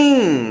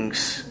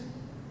things.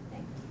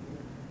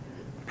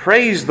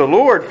 Praise the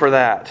Lord for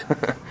that,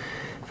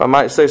 if I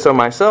might say so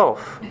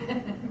myself.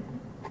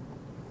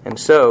 And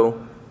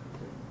so,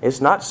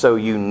 it's not so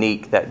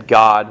unique that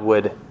God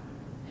would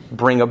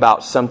bring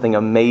about something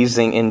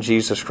amazing in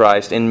Jesus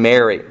Christ, in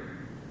Mary,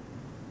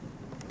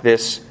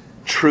 this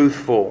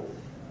truthful,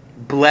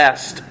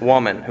 blessed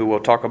woman who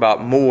we'll talk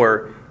about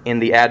more in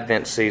the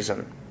Advent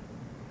season.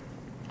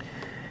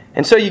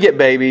 And so you get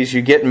babies,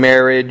 you get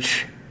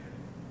marriage,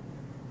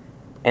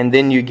 and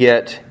then you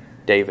get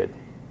David.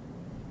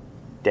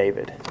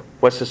 David.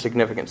 What's the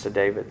significance of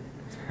David?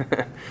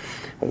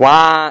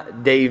 Why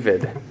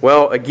David?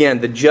 Well, again,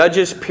 the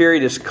Judges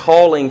period is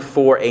calling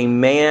for a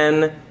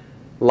man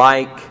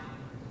like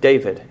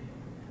David.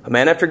 A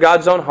man after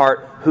God's own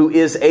heart who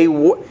is a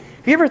war.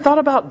 Have you ever thought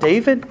about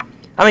David?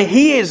 I mean,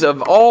 he is,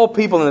 of all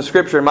people in the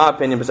Scripture, in my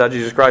opinion, besides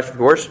Jesus Christ, of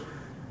course,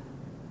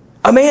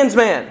 a man's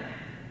man.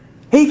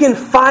 He can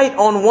fight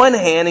on one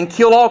hand and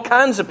kill all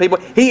kinds of people.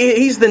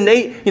 He's in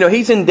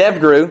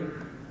DevGru.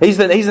 He's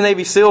the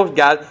Navy SEAL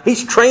guy.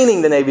 He's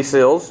training the Navy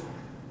SEALs,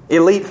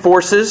 elite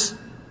forces.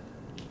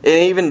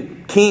 And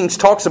even Kings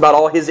talks about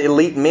all his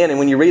elite men. And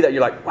when you read that,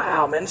 you're like,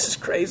 wow, man, this is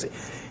crazy.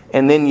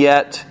 And then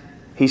yet,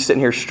 he's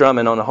sitting here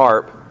strumming on a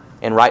harp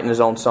and writing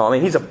his own song. I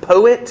mean, he's a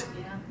poet.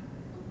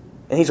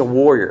 And he's a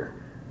warrior.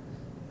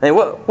 I mean,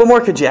 what more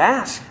could you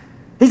ask?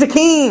 He's a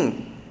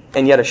king.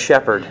 And yet a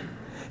shepherd.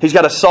 He's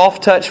got a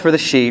soft touch for the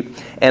sheep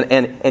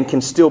and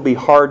can still be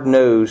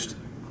hard-nosed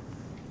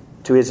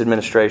to his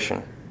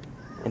administration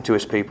and to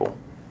his people.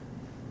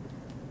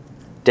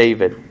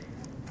 David.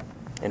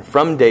 And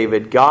from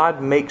David,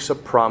 God makes a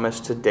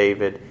promise to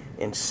David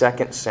in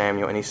 2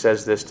 Samuel. And He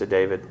says this to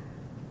David.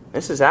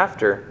 This is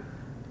after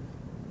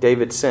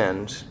David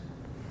sins.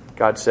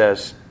 God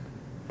says,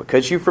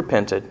 because you've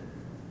repented,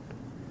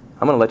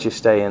 I'm going to let you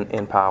stay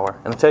in power.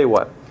 And I'll tell you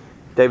what.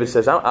 David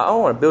says, I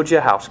want to build you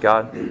a house,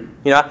 God. You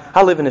know,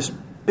 I live in this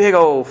big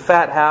old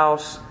fat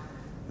house,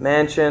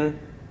 mansion,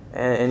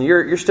 and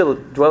you're still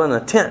dwelling in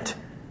a tent.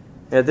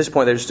 And at this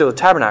point, there's still a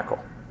tabernacle.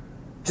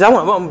 He says, I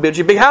want to build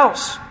you a big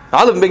house.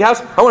 I live in a big house.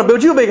 I want to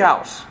build you a big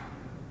house.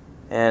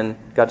 And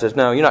God says,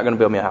 no, you're not going to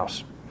build me a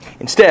house.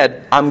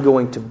 Instead, I'm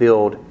going to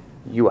build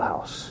you a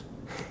house.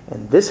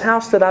 And this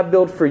house that I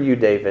build for you,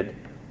 David,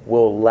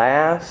 will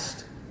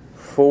last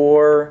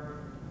forever.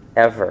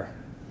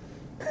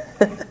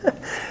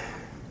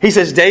 He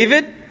says,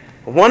 David,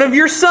 one of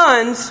your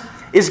sons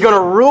is going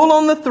to rule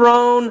on the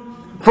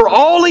throne for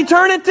all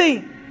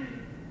eternity.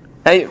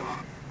 Hey,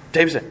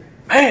 David said,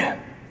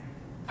 man,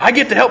 I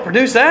get to help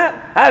produce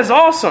that? That is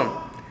awesome.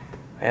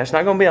 Man, it's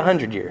not going to be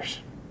 100 years.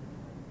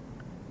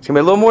 It's going to be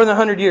a little more than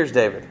 100 years,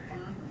 David.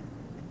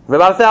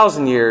 About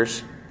 1,000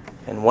 years,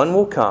 and one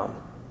will come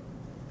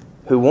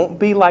who won't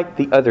be like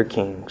the other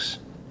kings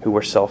who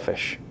were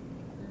selfish.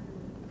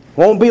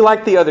 Won't be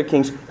like the other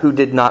kings who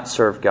did not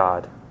serve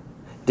God,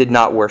 did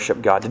not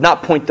worship God, did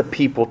not point the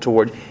people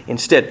toward.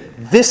 Instead,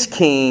 this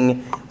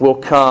king will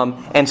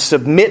come and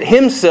submit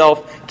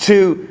himself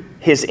to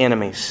his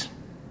enemies,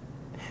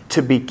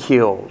 to be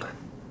killed.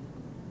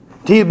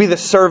 He will be the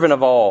servant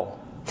of all.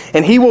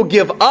 And he will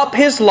give up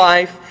his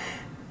life,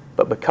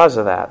 but because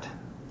of that,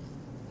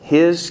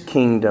 his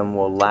kingdom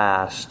will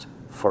last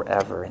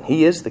forever. And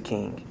he is the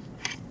king.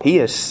 He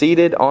is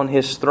seated on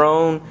his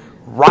throne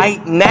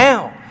right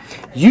now.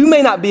 You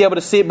may not be able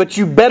to see it, but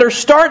you better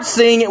start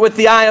seeing it with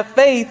the eye of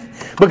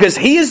faith, because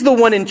He is the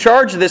one in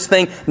charge of this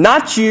thing,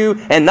 not you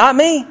and not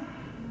me.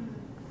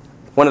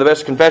 One of the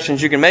best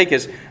confessions you can make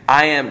is,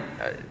 I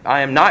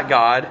am not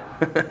God.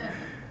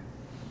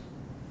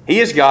 He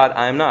is God,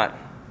 I am not.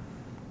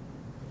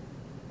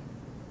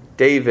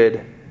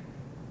 David,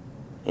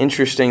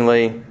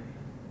 interestingly,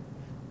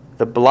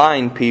 the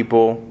blind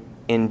people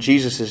in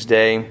Jesus'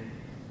 day,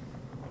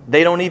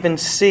 they don't even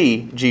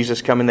see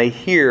Jesus coming. They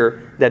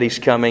hear that He's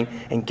coming.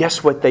 And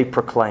guess what they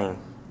proclaim?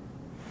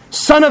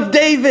 Son of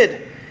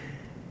David!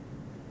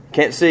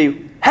 Can't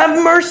see.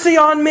 Have mercy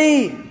on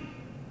me!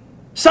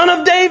 Son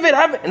of David!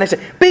 And they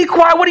say, be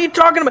quiet, what are you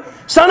talking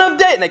about? Son of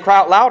David! And they cry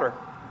out louder.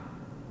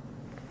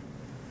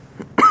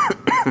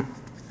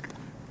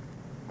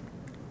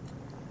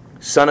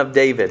 Son of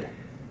David.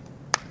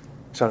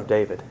 Son of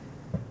David.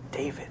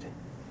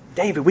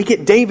 David. We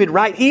get David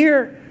right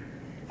here.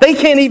 They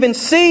can't even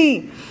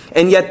see.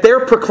 And yet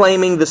they're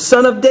proclaiming the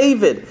Son of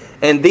David.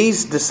 And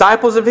these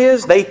disciples of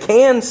His, they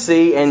can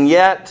see, and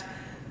yet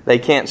they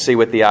can't see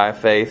with the eye of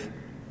faith.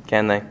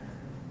 Can they?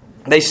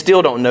 They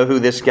still don't know who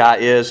this guy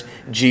is,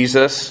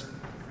 Jesus.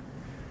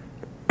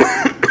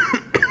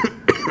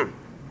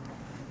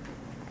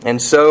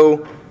 And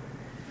so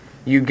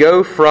you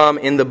go from,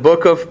 in the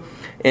book of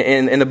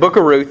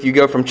Ruth, you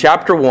go from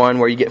chapter 1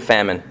 where you get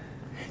famine.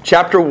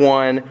 Chapter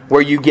 1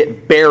 where you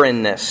get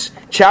barrenness.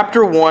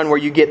 Chapter 1 where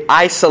you get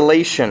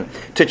isolation.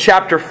 To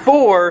chapter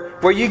 4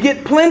 where you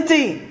get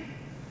plenty.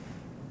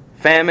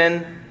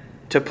 famine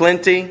to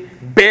plenty,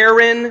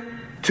 barren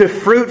to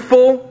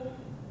fruitful,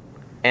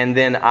 and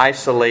then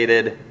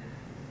isolated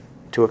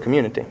to a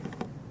community.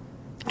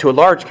 To a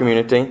large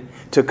community,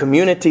 to a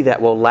community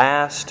that will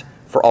last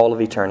for all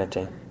of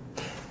eternity.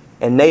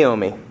 And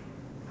Naomi,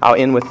 I'll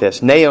end with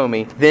this.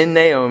 Naomi,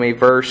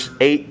 verse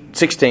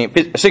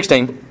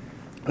 16,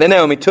 then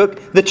Naomi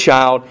took the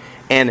child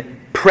and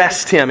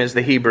pressed him, is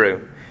the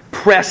Hebrew.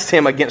 Pressed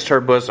him against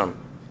her bosom.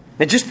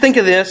 Now just think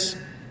of this.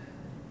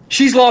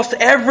 She's lost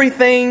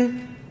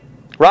everything,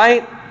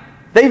 right?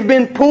 They've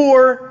been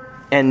poor,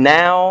 and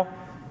now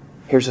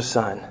here's a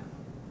son.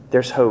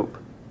 There's hope.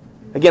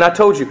 Again, I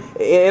told you,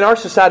 in our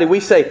society we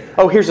say,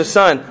 oh, here's a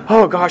son.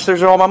 Oh gosh,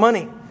 there's all my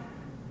money.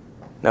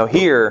 No,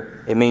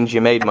 here it means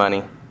you made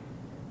money.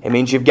 It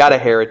means you've got a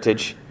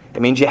heritage.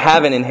 It means you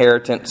have an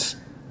inheritance.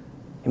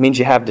 It means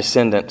you have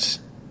descendants.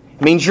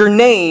 It means your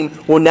name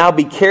will now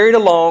be carried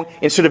along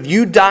instead of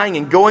you dying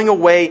and going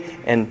away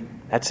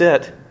and that's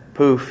it.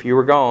 Poof, you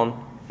were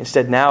gone.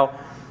 Instead, now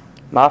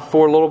my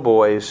 4 little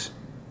boys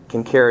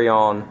can carry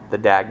on the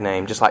Dag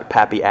name, just like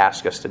Pappy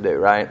asked us to do,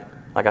 right?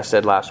 Like I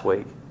said last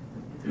week.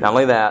 Not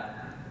only that,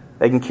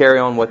 they can carry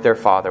on what their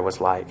father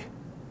was like.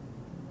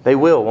 They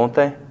will, won't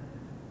they?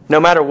 No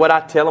matter what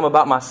I tell them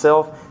about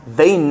myself,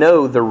 they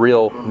know the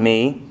real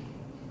me.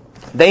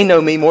 They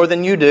know me more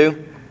than you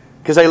do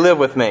because they live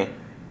with me.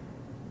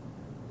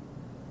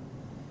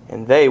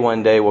 And they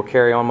one day will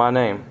carry on my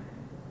name,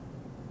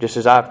 just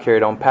as I've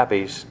carried on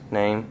Pappy's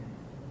name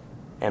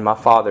and my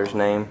father's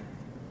name.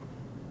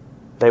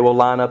 They will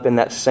line up in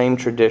that same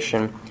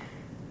tradition,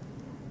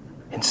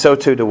 and so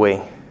too do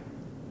we.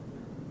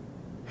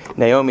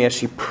 Naomi, as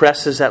she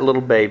presses that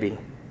little baby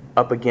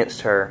up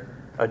against her,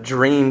 a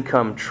dream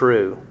come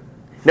true.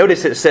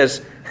 Notice it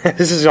says,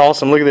 this is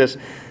awesome, look at this.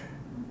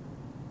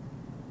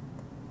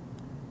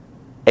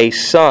 A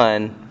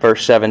son,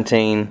 verse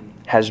 17,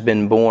 has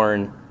been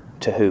born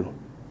to who?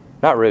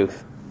 Not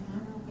Ruth.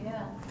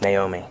 Yeah.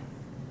 Naomi.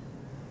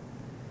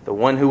 The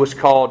one who was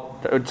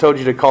told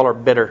you to call her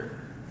bitter,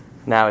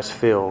 now is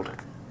filled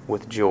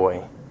with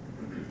joy.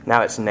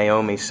 Now it's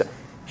Naomi.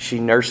 She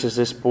nurses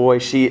this boy.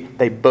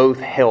 They both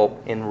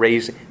help in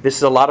raising. This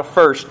is a lot of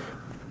first.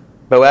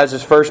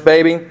 Boaz's first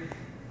baby,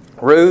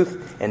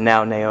 Ruth, and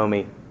now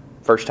Naomi,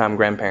 first time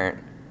grandparent.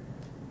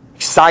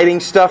 Exciting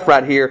stuff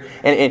right here.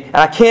 And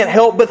I can't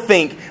help but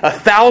think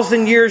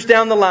 1,000 years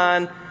down the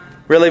line,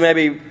 really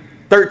maybe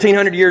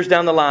 1,300 years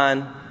down the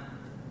line,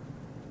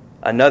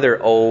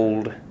 another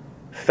old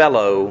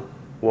fellow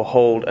will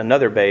hold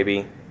another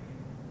baby,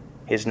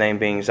 his name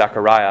being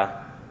Zechariah,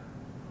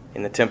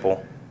 in the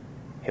temple.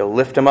 He'll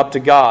lift him up to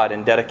God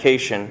in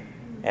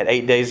dedication at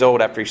 8 days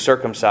old after he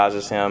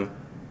circumcises him,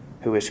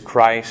 who is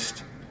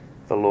Christ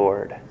the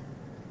Lord.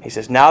 He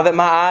says, now that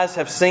my eyes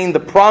have seen the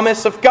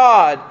promise of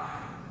God,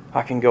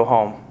 I can go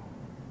home.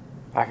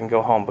 I can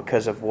go home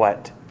because of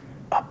what?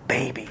 A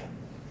baby.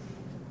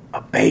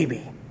 A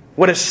baby.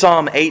 What does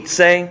Psalm 8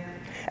 say?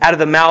 Out of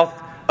the mouth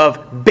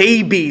of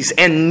babies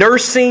and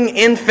nursing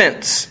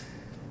infants,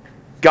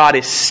 God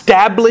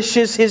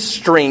establishes His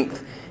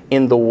strength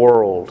in the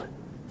world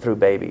through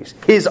babies.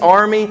 His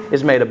army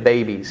is made of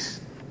babies.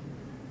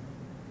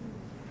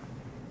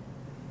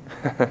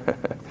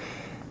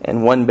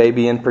 And one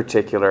baby in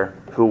particular,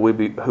 who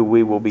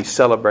we will be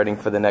celebrating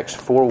for the next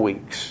 4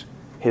 weeks,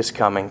 His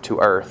coming to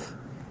earth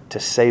to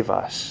save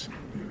us,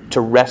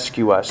 to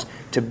rescue us,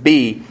 to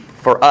be,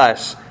 for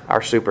us,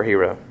 our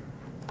superhero,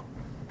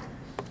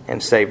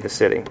 and save the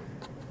city.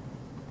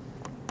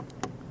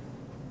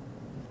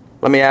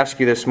 Let me ask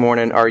you this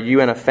morning, are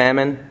you in a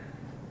famine?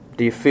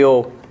 Do you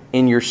feel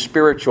in your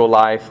spiritual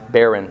life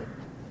barren,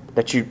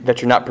 that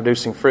you're not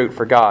producing fruit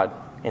for God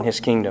in His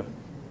kingdom?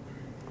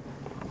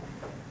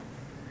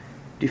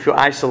 Do you feel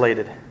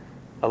isolated,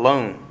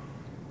 alone?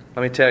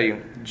 Let me tell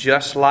you,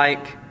 just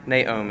like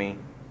Naomi,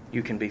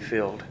 you can be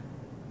filled.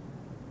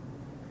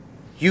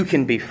 You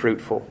can be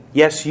fruitful.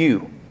 Yes,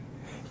 you.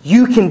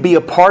 You can be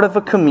a part of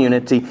a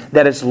community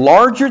that is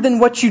larger than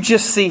what you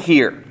just see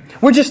here.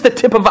 We're just the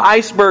tip of the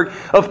iceberg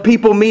of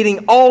people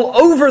meeting all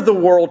over the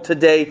world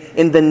today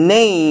in the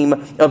name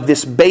of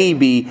this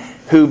baby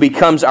who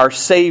becomes our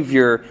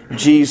Savior,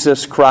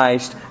 Jesus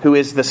Christ, who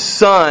is the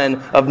son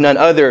of none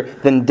other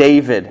than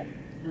David,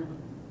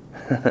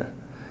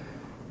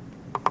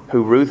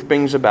 who Ruth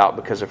brings about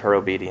because of her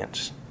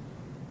obedience.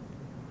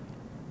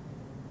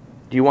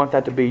 Do you want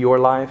that to be your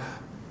life?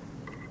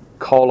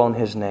 Call on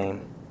His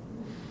name.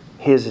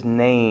 His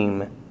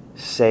name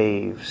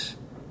saves.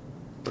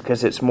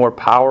 Because it's more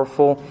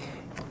powerful.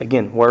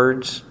 Again,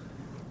 words.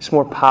 It's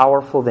more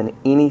powerful than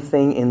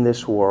anything in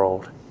this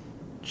world.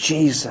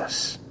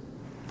 Jesus.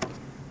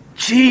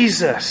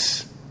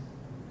 Jesus.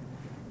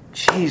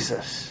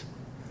 Jesus.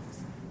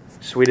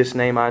 Sweetest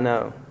name I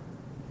know.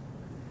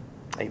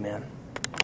 Amen.